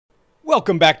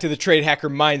Welcome back to the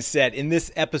TradeHacker Mindset. In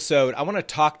this episode, I want to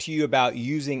talk to you about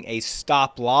using a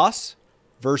stop loss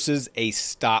versus a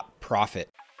stop profit.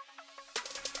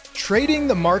 Trading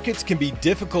the markets can be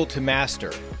difficult to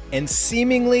master and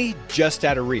seemingly just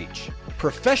out of reach.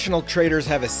 Professional traders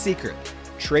have a secret.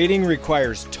 Trading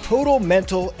requires total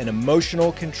mental and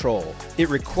emotional control. It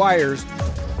requires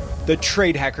the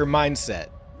TradeHacker Mindset.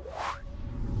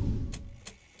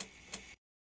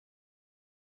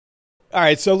 All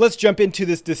right, so let's jump into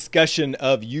this discussion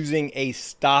of using a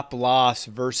stop loss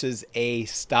versus a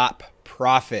stop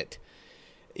profit.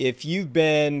 If you've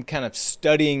been kind of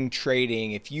studying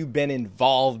trading, if you've been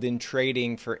involved in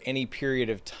trading for any period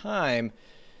of time,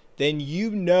 then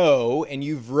you know and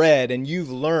you've read and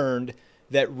you've learned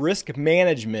that risk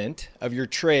management of your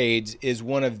trades is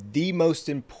one of the most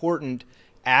important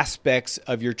aspects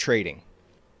of your trading.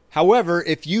 However,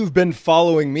 if you've been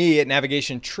following me at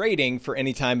Navigation Trading for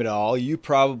any time at all, you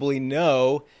probably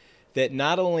know that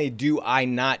not only do I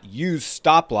not use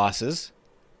stop losses,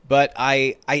 but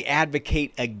I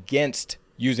advocate against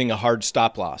using a hard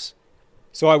stop loss.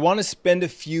 So I want to spend a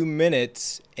few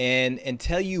minutes and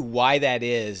tell you why that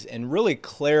is and really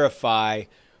clarify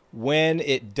when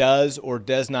it does or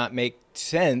does not make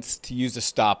sense to use a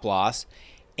stop loss,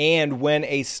 and when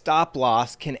a stop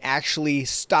loss can actually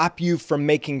stop you from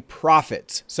making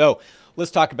profits. So let's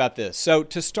talk about this. So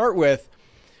to start with,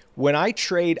 when I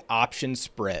trade option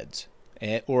spreads,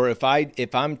 or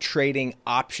if I'm trading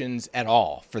options at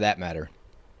all for that matter,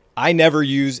 I never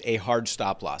use a hard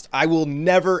stop loss. I will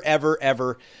never, ever,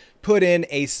 ever put in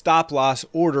a stop loss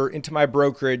order into my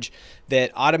brokerage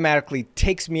that automatically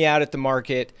takes me out at the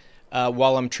market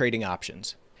while I'm trading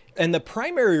options. And the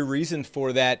primary reason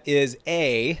for that is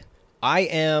I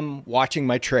am watching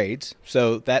my trades.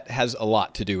 So that has a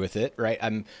lot to do with it, right?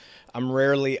 I'm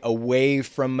rarely away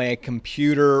from my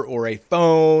computer or a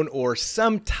phone or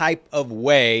some type of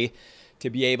way to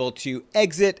be able to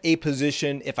exit a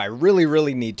position if I really,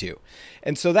 really need to.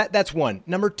 And so that's one.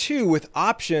 Number two, with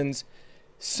options,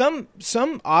 some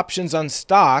options on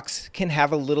stocks can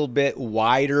have a little bit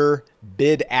wider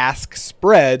bid-ask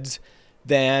spreads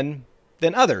than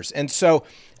others. And so,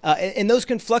 and those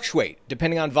can fluctuate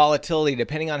depending on volatility,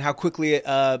 depending on how quickly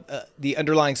the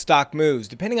underlying stock moves,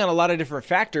 depending on a lot of different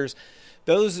factors.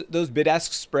 Those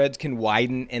bid-ask spreads can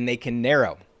widen and they can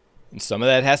narrow. And some of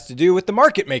that has to do with the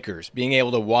market makers being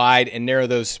able to wide and narrow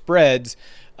those spreads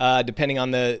depending on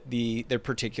their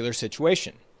particular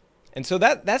situation. And so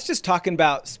that's just talking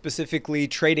about specifically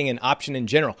trading an option in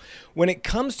general. When it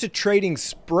comes to trading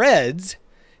spreads,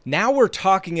 now we're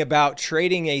talking about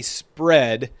trading a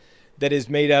spread that is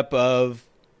made up of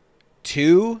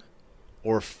 2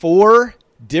 or 4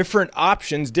 different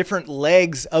options, different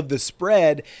legs of the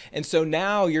spread. And so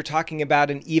now you're talking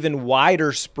about an even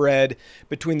wider spread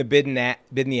between the bid and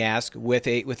the ask with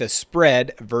a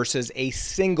spread versus a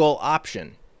single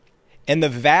option. And the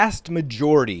vast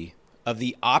majority of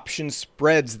the option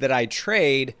spreads that I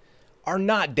trade are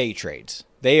not day trades.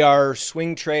 They are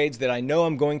swing trades that I know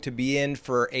I'm going to be in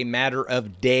for a matter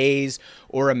of days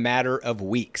or a matter of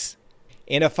weeks.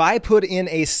 And if I put in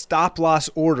a stop loss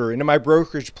order into my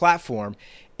brokerage platform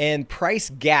and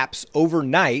price gaps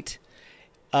overnight,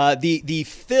 the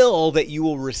fill that you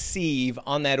will receive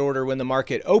on that order when the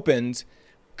market opens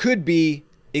could be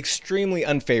extremely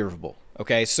unfavorable.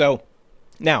 Okay, so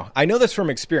now I know this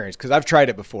from experience because I've tried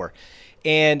it before.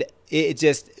 And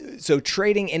so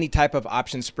trading any type of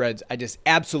option spreads, I just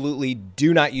absolutely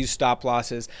do not use stop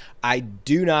losses. I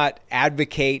do not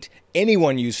advocate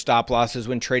anyone use stop losses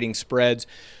when trading spreads.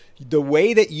 The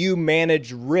way that you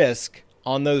manage risk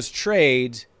on those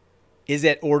trades is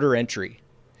at order entry.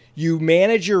 You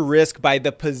manage your risk by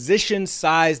the position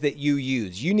size that you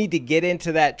use. You need to get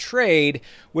into that trade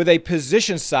with a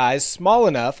position size small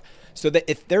enough so that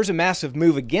if there's a massive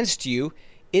move against you,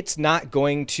 it's not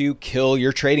going to kill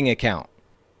your trading account.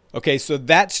 Okay, so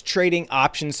that's trading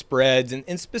option spreads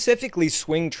and specifically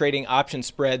swing trading option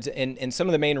spreads and some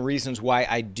of the main reasons why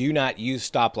I do not use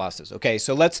stop losses. Okay,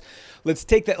 so let's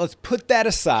take that, let's put that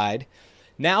aside.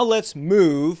 Now let's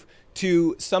move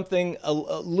to something a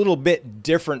little bit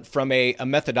different from a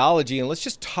methodology, and let's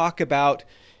just talk about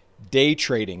day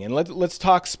trading. And let's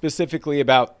talk specifically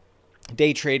about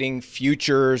day trading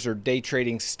futures or day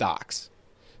trading stocks.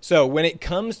 So when it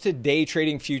comes to day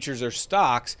trading futures or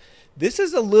stocks, this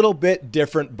is a little bit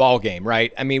different ballgame,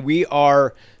 right? I mean, we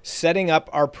are setting up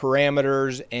our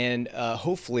parameters and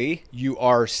hopefully you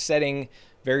are setting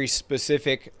very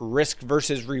specific risk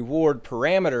versus reward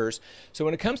parameters. So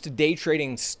when it comes to day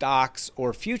trading stocks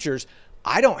or futures,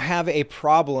 I don't have a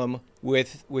problem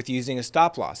with using a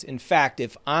stop loss. In fact,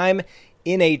 if I'm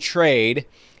in a trade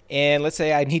and let's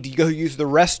say I need to go use the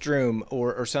restroom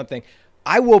or something,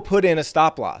 I will put in a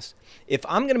stop loss. If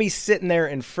I'm going to be sitting there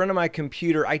in front of my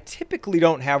computer, I typically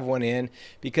don't have one in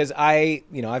because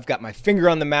I've got my finger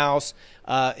on the mouse.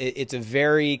 It's a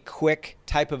very quick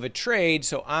type of a trade,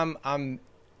 so I'm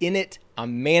in it,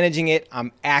 I'm managing it,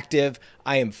 I'm active,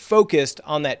 I am focused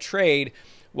on that trade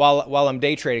while I'm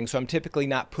day trading. So I'm typically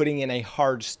not putting in a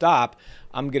hard stop.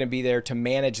 I'm going to be there to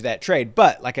manage that trade.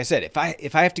 But like I said, if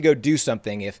I have to go do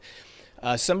something, if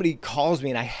somebody calls me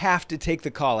and I have to take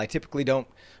the call, I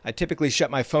typically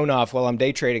shut my phone off while I'm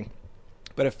day trading.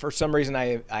 But if for some reason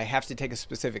I have to take a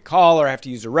specific call or I have to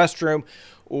use a restroom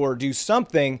or do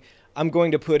something, I'm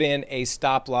going to put in a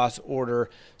stop loss order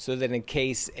so that in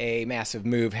case a massive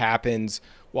move happens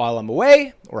while I'm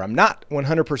away or I'm not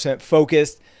 100%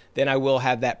 focused, then I will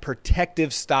have that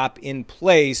protective stop in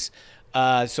place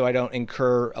so I don't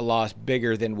incur a loss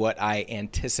bigger than what I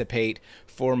anticipate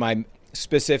for my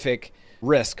specific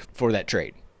risk for that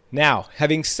trade. Now,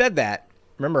 having said that,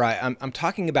 remember, I'm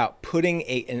talking about putting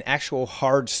an actual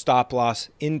hard stop loss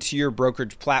into your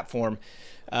brokerage platform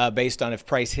based on if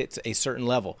price hits a certain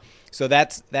level. So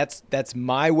that's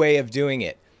my way of doing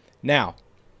it. Now,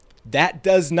 that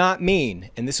does not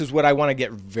mean, and this is what I want to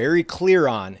get very clear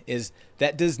on, is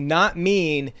that does not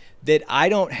mean that I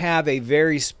don't have a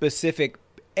very specific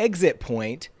exit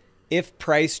point if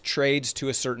price trades to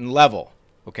a certain level,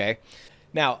 okay?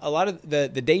 Now, a lot of the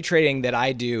day trading that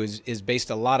I do is based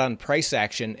a lot on price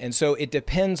action, and so it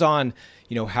depends on,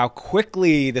 how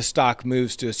quickly the stock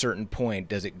moves to a certain point.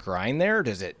 Does it grind there?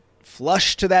 Does it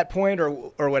flush to that point, or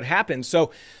what happens?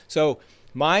 So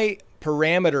my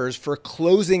parameters for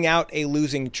closing out a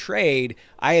losing trade,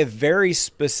 I have very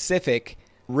specific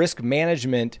risk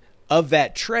management of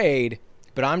that trade,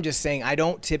 but I'm just saying I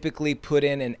don't typically put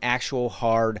in an actual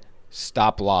hard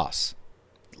stop loss.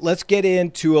 Let's get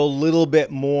into a little bit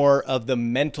more of the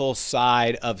mental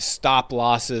side of stop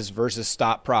losses versus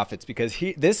stop profits, because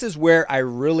this is where I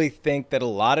really think that a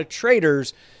lot of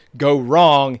traders go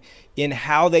wrong in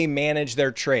how they manage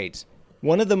their trades.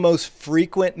 One of the most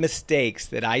frequent mistakes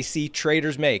that I see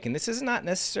traders make, and this is not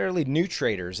necessarily new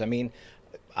traders, I mean,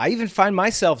 I even find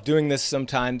myself doing this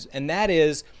sometimes, and that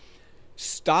is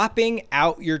stopping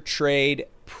out your trade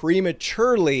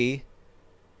prematurely,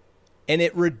 and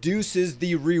it reduces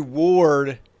the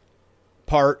reward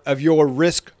part of your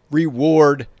risk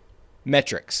reward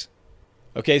metrics.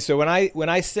 Okay, so when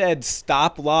I said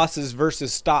stop losses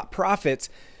versus stop profits,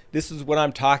 this is what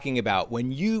I'm talking about.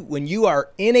 When you are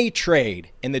in a trade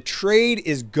and the trade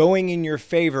is going in your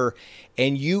favor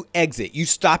and you exit, you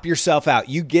stop yourself out,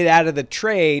 you get out of the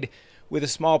trade with a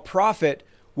small profit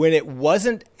when it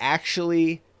wasn't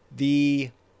actually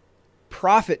the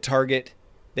profit target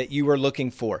that you were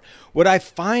looking for. What I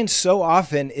find so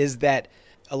often is that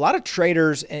a lot of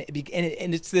traders, and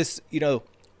it's this,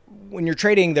 when you're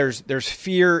trading, there's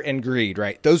fear and greed,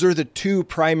 right? Those are the two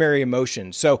primary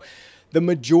emotions. So the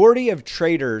majority of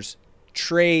traders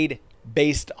trade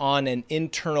based on an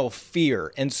internal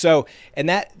fear. And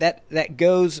that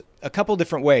goes a couple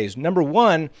different ways. Number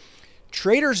one,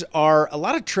 a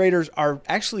lot of traders are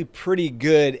actually pretty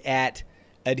good at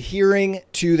adhering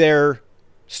to their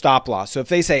stop loss. So if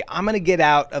they say, I'm going to get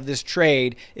out of this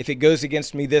trade if it goes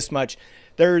against me this much,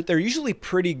 they're usually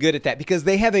pretty good at that because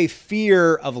they have a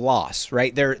fear of loss,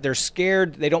 right? They're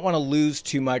scared. They don't want to lose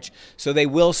too much, so they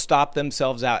will stop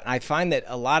themselves out. And I find that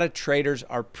a lot of traders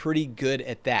are pretty good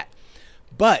at that.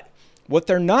 But what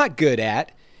they're not good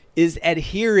at is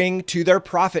adhering to their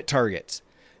profit targets.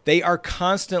 They are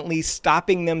constantly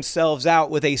stopping themselves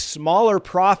out with a smaller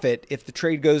profit if the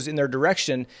trade goes in their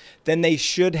direction than they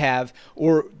should have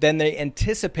or than they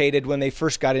anticipated when they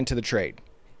first got into the trade.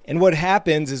 And what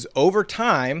happens is over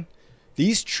time,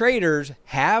 these traders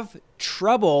have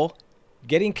trouble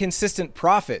getting consistent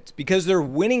profits because their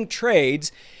winning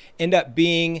trades end up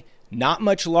being not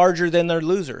much larger than their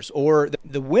losers, or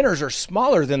the winners are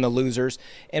smaller than the losers.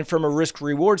 And from a risk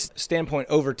reward standpoint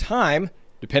over time,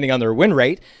 depending on their win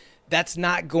rate, that's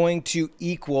not going to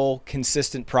equal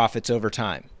consistent profits over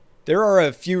time. There are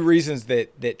a few reasons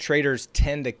that traders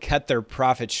tend to cut their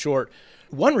profits short.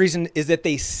 One reason is that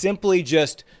they simply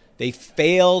they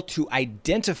fail to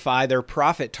identify their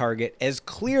profit target as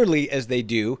clearly as they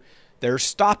do their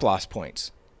stop loss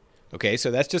points. Okay,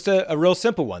 so that's just a real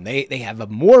simple one. They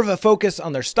have more of a focus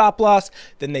on their stop loss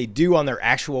than they do on their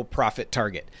actual profit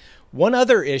target. One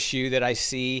other issue that I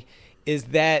see is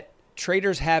that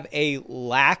traders have a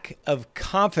lack of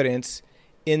confidence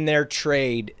in their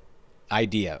trade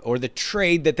idea or the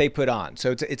trade that they put on.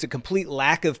 So it's a complete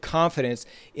lack of confidence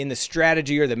in the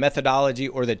strategy or the methodology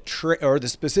or the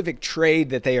specific trade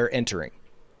that they are entering.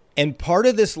 And part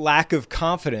of this lack of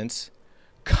confidence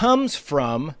comes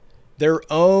from their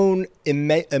own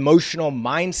emotional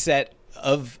mindset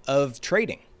of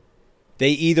trading. They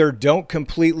either don't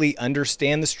completely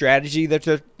understand the strategy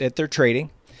that they're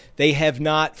trading. They have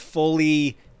not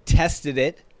fully tested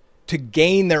it to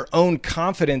gain their own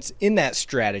confidence in that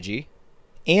strategy,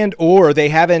 and or they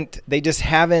just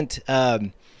haven't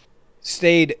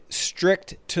stayed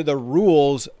strict to the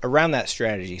rules around that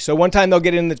strategy. So one time they'll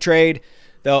get in the trade,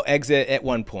 they'll exit at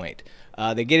one point.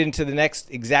 They get into the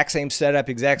next exact same setup,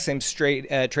 exact same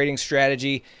trading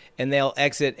strategy, and they'll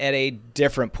exit at a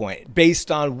different point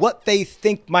based on what they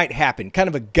think might happen, kind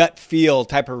of a gut feel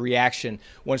type of reaction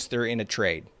once they're in a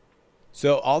trade.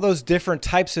 So all those different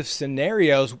types of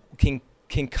scenarios can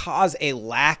cause a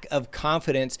lack of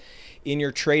confidence in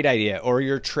your trade idea or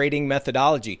your trading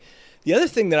methodology. The other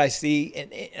thing that I see,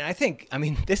 and I think, I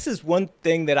mean, this is one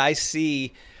thing that I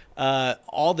see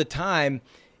all the time,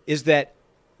 is that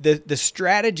the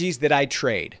strategies that I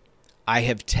trade, I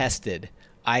have tested,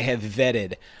 I have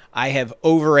vetted, I have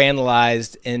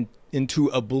overanalyzed into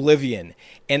oblivion,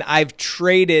 and I've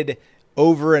traded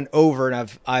over and over,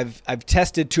 and I've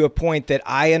tested to a point that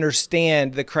I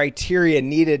understand the criteria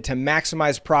needed to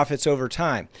maximize profits over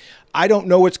time. I don't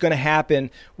know what's going to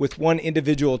happen with one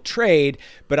individual trade,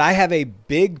 but I have a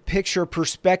big picture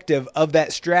perspective of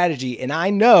that strategy. And I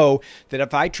know that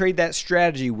if I trade that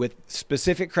strategy with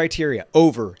specific criteria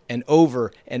over and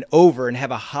over and over and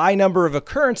have a high number of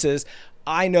occurrences,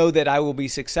 I know that I will be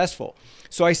successful.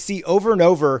 So I see over and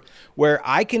over where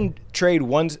I can trade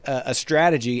a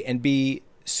strategy and be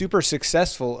super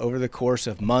successful over the course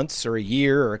of months or a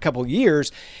year or a couple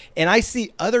years. And I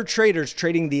see other traders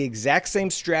trading the exact same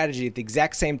strategy at the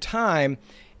exact same time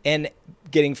and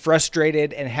getting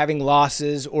frustrated and having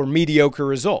losses or mediocre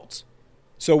results.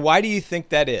 So why do you think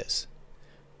that is?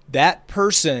 That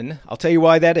person, I'll tell you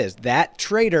why that is. That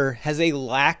trader has a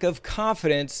lack of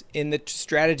confidence in the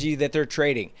strategy that they're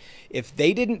trading. If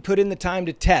they didn't put in the time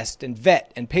to test and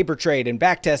vet and paper trade and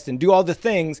back test and do all the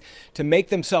things to make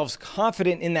themselves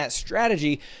confident in that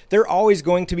strategy, they're always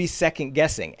going to be second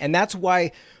guessing. And that's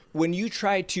why when you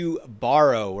try to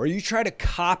borrow or you try to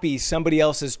copy somebody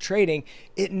else's trading,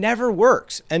 it never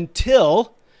works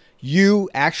until you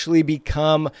actually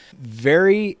become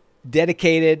very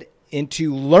dedicated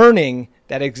into learning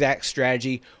that exact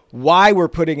strategy, why we're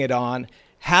putting it on,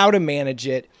 how to manage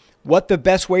it, what the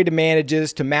best way to manage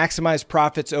is to maximize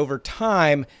profits over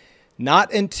time.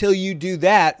 Not until you do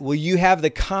that will you have the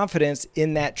confidence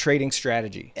in that trading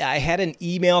strategy. I had an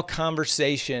email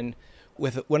conversation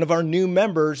with one of our new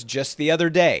members just the other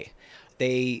day.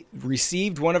 They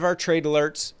received one of our trade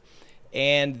alerts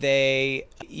and they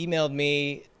emailed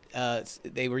me.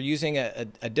 They were using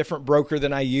a different broker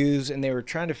than I use, and they were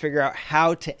trying to figure out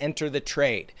how to enter the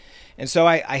trade. And so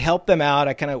I helped them out.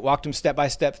 I kind of walked them step by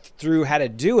step through how to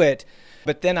do it.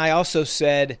 But then I also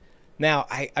said, now,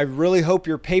 I really hope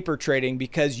you're paper trading,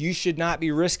 because you should not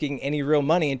be risking any real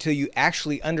money until you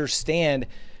actually understand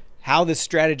how this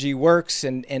strategy works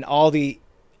and all the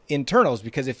internals.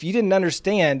 Because if you didn't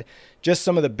understand just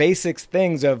some of the basics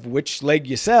things of which leg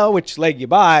you sell, which leg you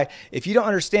buy, if you don't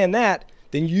understand that,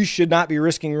 then you should not be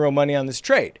risking real money on this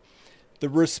trade. The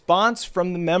response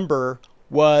from the member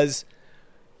was,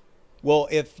 well,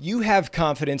 if you have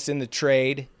confidence in the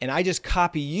trade and I just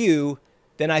copy you,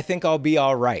 then I think I'll be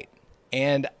all right.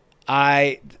 And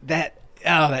that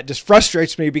just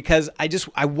frustrates me, because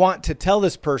I want to tell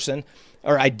this person,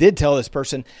 or I did tell this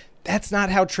person, that's not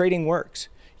how trading works.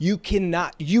 You can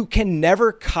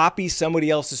never copy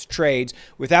somebody else's trades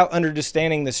without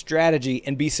understanding the strategy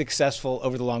and be successful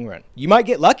over the long run. You might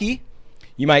get lucky.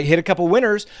 You might hit a couple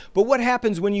winners, but what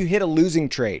happens when you hit a losing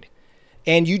trade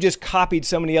and you just copied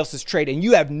somebody else's trade and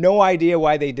you have no idea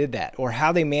why they did that or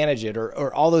how they manage it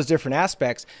or all those different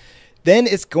aspects? Then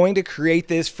it's going to create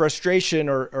this frustration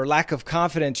or lack of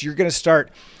confidence. You're going to start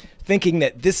thinking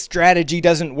that this strategy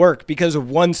doesn't work because of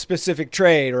one specific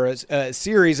trade or a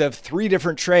series of 3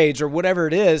 different trades or whatever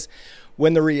it is,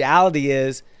 when the reality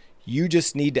is you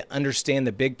just need to understand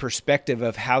the big perspective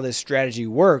of how this strategy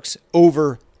works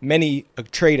over many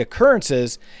trade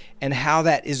occurrences and how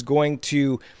that is going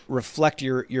to reflect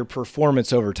your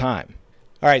performance over time.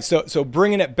 All right, so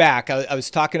bringing it back, I was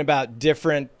talking about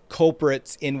different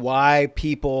culprits in why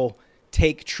people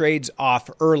take trades off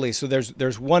early. So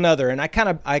there's one other, and I kind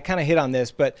of hit on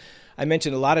this, but I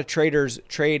mentioned a lot of traders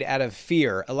trade out of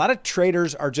fear. A lot of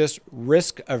traders are just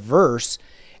risk averse,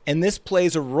 and this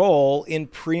plays a role in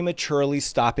prematurely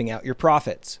stopping out your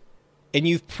profits. And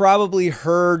you've probably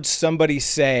heard somebody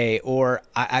say, or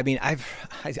I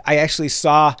actually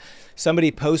saw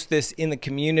somebody post this in the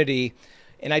community,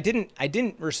 And I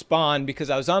didn't respond because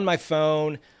I was on my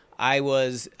phone. I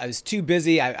was too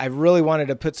busy. I really wanted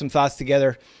to put some thoughts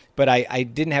together, but I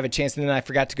didn't have a chance, and then I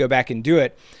forgot to go back and do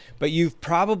it. But you've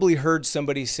probably heard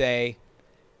somebody say,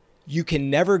 you can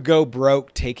never go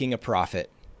broke taking a profit,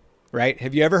 right?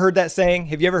 Have you ever heard that saying?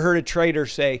 Have you ever heard a trader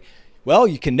say, well,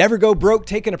 you can never go broke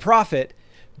taking a profit?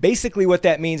 Basically what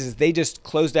that means is they just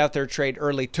closed out their trade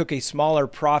early, took a smaller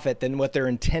profit than what their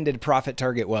intended profit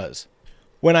target was.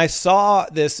 When I saw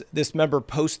this member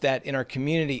post that in our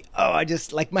community, I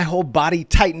just, like, my whole body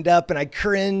tightened up and I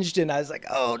cringed and I was like,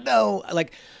 oh no.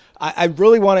 Like, I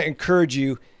really want to encourage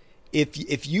you,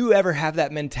 if you ever have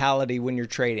that mentality when you're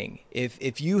trading,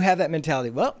 if you have that mentality,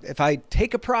 well, if I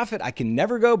take a profit, I can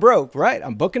never go broke, right?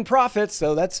 I'm booking profits,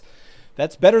 so that's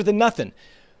better than nothing.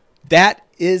 That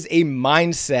is a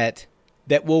mindset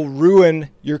that will ruin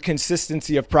your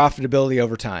consistency of profitability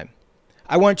over time.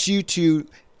 I want you to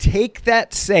take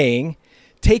that saying,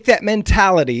 take that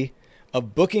mentality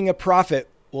of booking a profit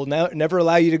will never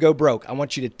allow you to go broke. I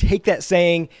want you to take that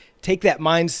saying, take that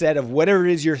mindset of whatever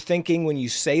it is you're thinking when you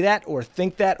say that or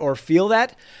think that or feel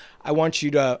that. I want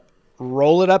you to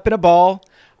roll it up in a ball.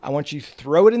 I want you to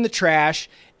throw it in the trash,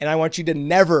 and I want you to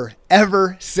never,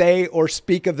 ever say or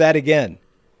speak of that again.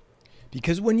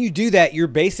 Because when you do that, you're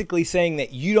basically saying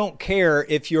that you don't care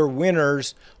if your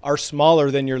winners are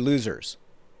smaller than your losers.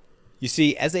 You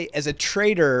see, as a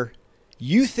trader,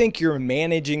 you think you're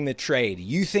managing the trade.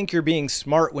 You think you're being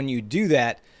smart when you do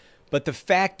that. But the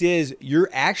fact is, you're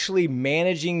actually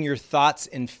managing your thoughts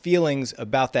and feelings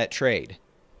about that trade.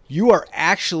 You are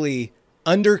actually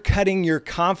undercutting your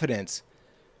confidence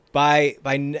by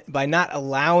not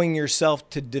allowing yourself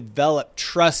to develop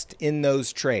trust in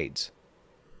those trades.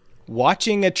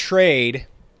 Watching a trade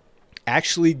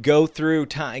actually go through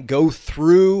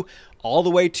all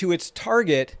the way to its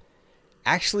target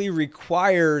actually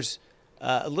requires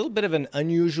a little bit of an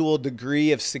unusual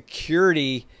degree of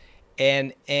security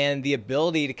and the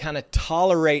ability to kind of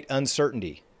tolerate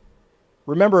uncertainty.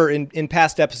 Remember in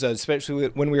past episodes, especially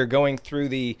when we were going through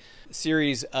the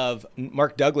series of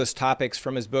Mark Douglas topics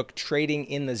from his book, Trading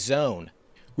in the Zone,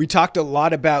 we talked a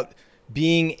lot about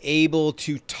being able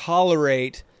to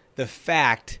tolerate the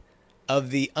fact of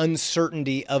the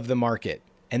uncertainty of the market.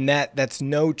 And that's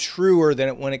no truer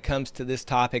than when it comes to this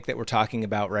topic that we're talking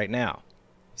about right now.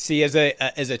 See, as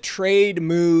a trade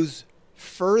moves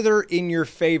further in your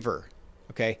favor,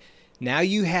 okay, now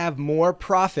you have more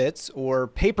profits or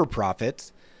paper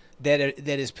profits that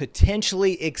is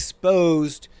potentially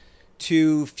exposed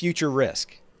to future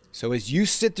risk. So as you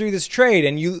sit through this trade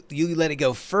and you let it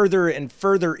go further and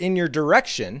further in your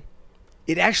direction,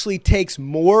 it actually takes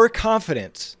more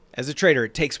confidence as a trader.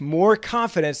 It takes more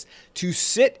confidence to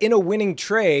sit in a winning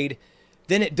trade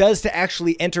than it does to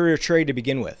actually enter a trade to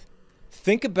begin with.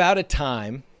 Think about a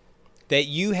time that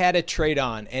you had a trade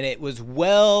on and it was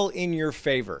well in your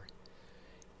favor.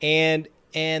 And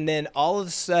then all of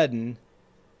a sudden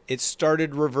it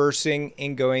started reversing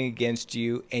and going against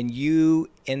you, and you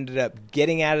ended up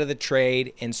getting out of the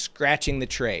trade and scratching the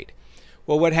trade.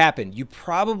 Well, what happened? You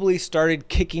probably started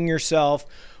kicking yourself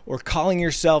or calling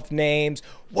yourself names.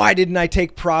 Why didn't I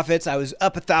take profits? I was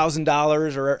up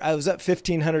 $1,000 or I was up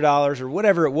 $1,500 or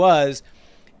whatever it was,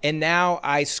 and now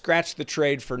I scratched the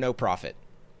trade for no profit.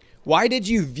 Why did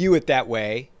you view it that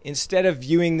way instead of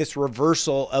viewing this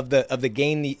reversal of the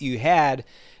gain that you had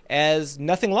as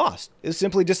nothing lost? It was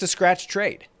simply just a scratch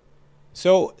trade.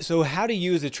 So how do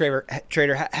you as a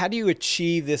trader, how do you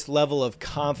achieve this level of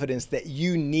confidence that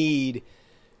you need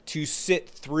to sit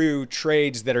through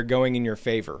trades that are going in your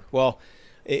favor? Well,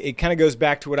 it kind of goes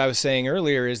back to what I was saying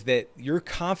earlier, is that your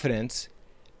confidence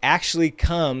actually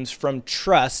comes from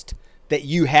trust that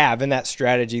you have in that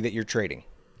strategy that you're trading.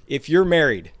 If you're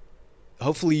married,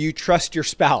 hopefully you trust your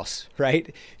spouse,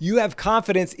 right? You have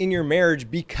confidence in your marriage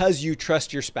because you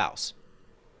trust your spouse.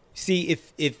 See,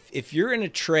 if you're in a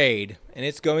trade and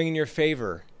it's going in your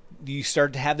favor, you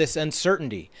start to have this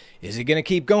uncertainty. Is it going to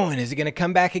keep going? Is it going to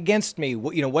come back against me?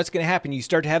 What's going to happen? You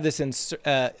start to have this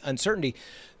uncertainty.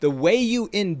 The way you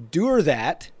endure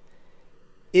that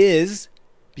is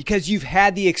because you've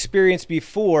had the experience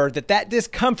before that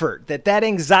discomfort, that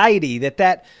anxiety,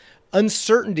 that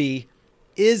uncertainty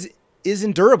is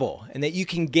endurable, and that you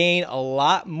can gain a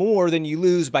lot more than you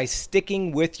lose by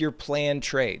sticking with your planned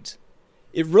trades.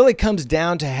 It really comes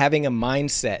down to having a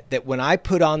mindset that when I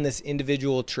put on this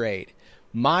individual trade,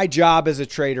 my job as a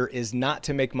trader is not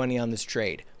to make money on this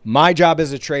trade. My job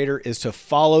as a trader is to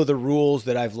follow the rules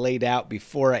that I've laid out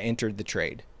before I entered the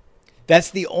trade. That's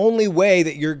the only way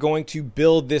that you're going to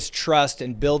build this trust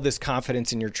and build this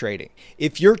confidence in your trading.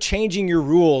 If you're changing your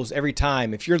rules every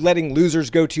time, if you're letting losers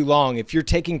go too long, if you're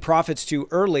taking profits too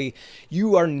early,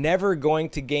 you are never going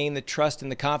to gain the trust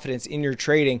and the confidence in your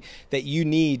trading that you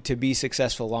need to be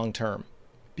successful long term.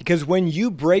 Because when you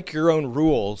break your own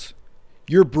rules,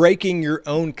 you're breaking your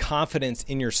own confidence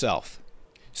in yourself.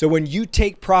 So when you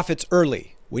take profits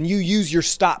early, when you use your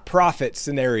stop profit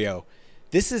scenario,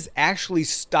 this is actually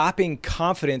stopping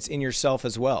confidence in yourself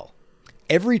as well.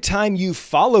 Every time you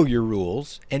follow your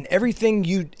rules and every time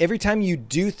you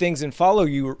do things and follow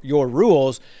your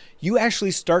rules, you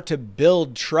actually start to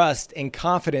build trust and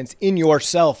confidence in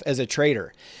yourself as a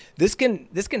trader. This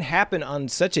can happen on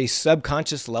such a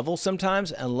subconscious level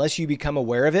sometimes, unless you become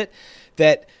aware of it,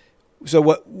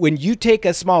 when you take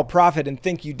a small profit and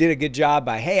think you did a good job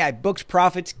by, hey, I booked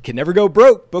profits, can never go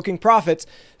broke booking profits,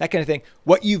 that kind of thing.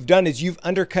 What you've done is you've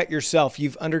undercut yourself.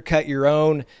 You've undercut your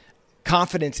own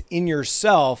confidence in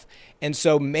yourself. And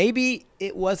so maybe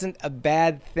it wasn't a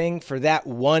bad thing for that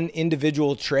one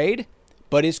individual trade,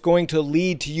 but it's going to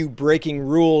lead to you breaking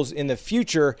rules in the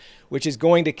future, which is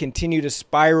going to continue to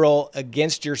spiral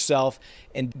against yourself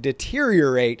and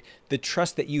deteriorate the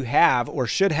trust that you have or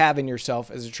should have in yourself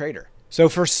as a trader. So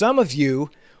for some of you,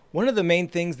 one of the main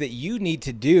things that you need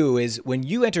to do is when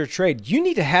you enter a trade, you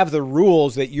need to have the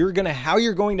rules that how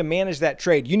you're going to manage that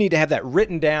trade. You need to have that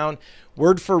written down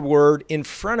word for word in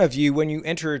front of you when you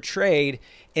enter a trade,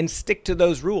 and stick to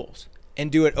those rules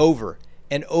and do it over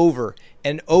and over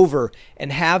and over,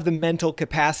 and have the mental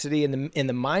capacity and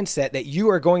the mindset that you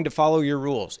are going to follow your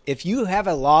rules. If you have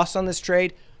a loss on this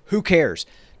trade, who cares?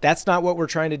 That's not what we're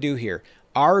trying to do here.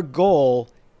 Our goal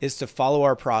is to follow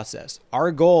our process.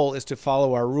 Our goal is to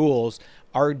follow our rules.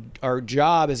 Our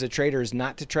job as a trader is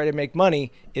not to try to make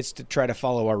money, it's to try to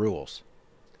follow our rules.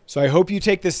 So I hope you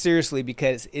take this seriously,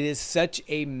 because it is such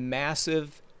a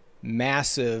massive,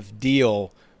 massive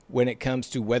deal when it comes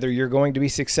to whether you're going to be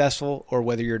successful or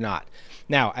whether you're not.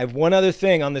 Now, I have one other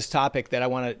thing on this topic that I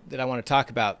want to talk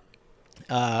about,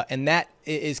 and that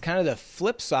is kind of the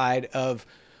flip side of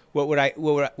what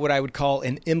I would call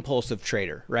an impulsive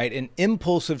trader, right? An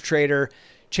impulsive trader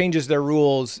changes their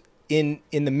rules in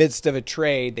the midst of a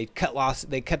trade. They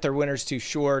cut their winners too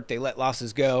short. They let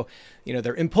losses go.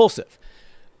 They're impulsive.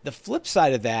 The flip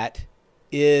side of that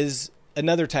is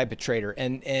another type of trader,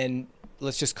 and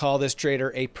let's just call this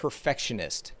trader a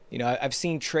perfectionist. I've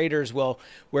seen traders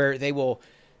where they'll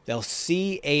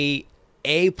see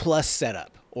a plus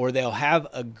setup, or they'll have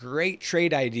a great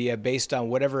trade idea based on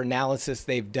whatever analysis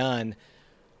they've done,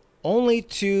 only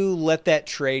to let that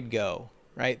trade go,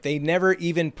 right? They never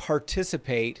even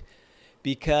participate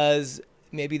because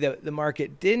maybe the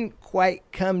market didn't quite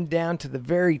come down to the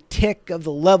very tick of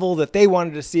the level that they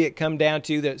wanted to see it come down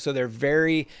to. So they're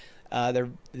very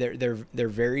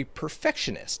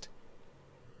perfectionist.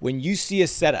 When you see a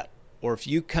setup, or if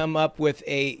you come up with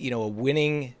a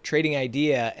winning trading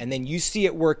idea and then you see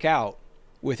it work out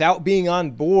without being on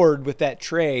board with that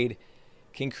trade,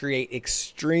 can create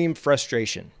extreme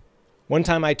frustration. One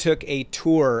time I took a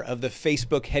tour of the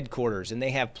Facebook headquarters, and they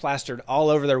have plastered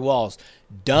all over their walls,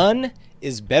 "Done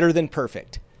is better than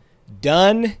perfect."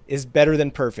 Done is better than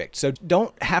perfect. So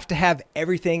don't have to have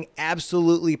everything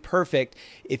absolutely perfect.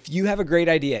 If you have a great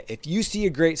idea, if you see a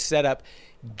great setup,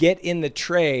 get in the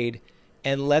trade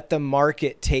and let the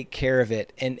market take care of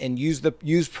it, and use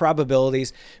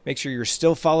probabilities. Make sure you're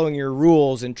still following your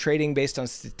rules and trading based on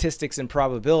statistics and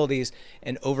probabilities,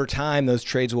 and over time those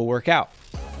trades will work out.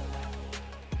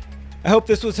 I hope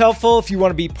this was helpful. If you want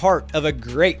to be part of a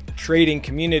great trading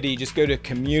community, just go to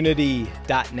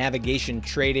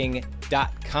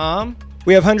community.navigationtrading.com.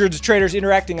 We have hundreds of traders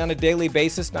interacting on a daily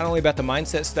basis, not only about the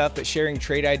mindset stuff, but sharing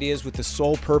trade ideas with the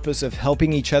sole purpose of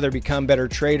helping each other become better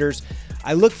traders.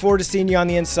 I look forward to seeing you on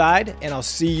the inside, and I'll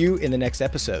see you in the next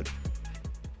episode.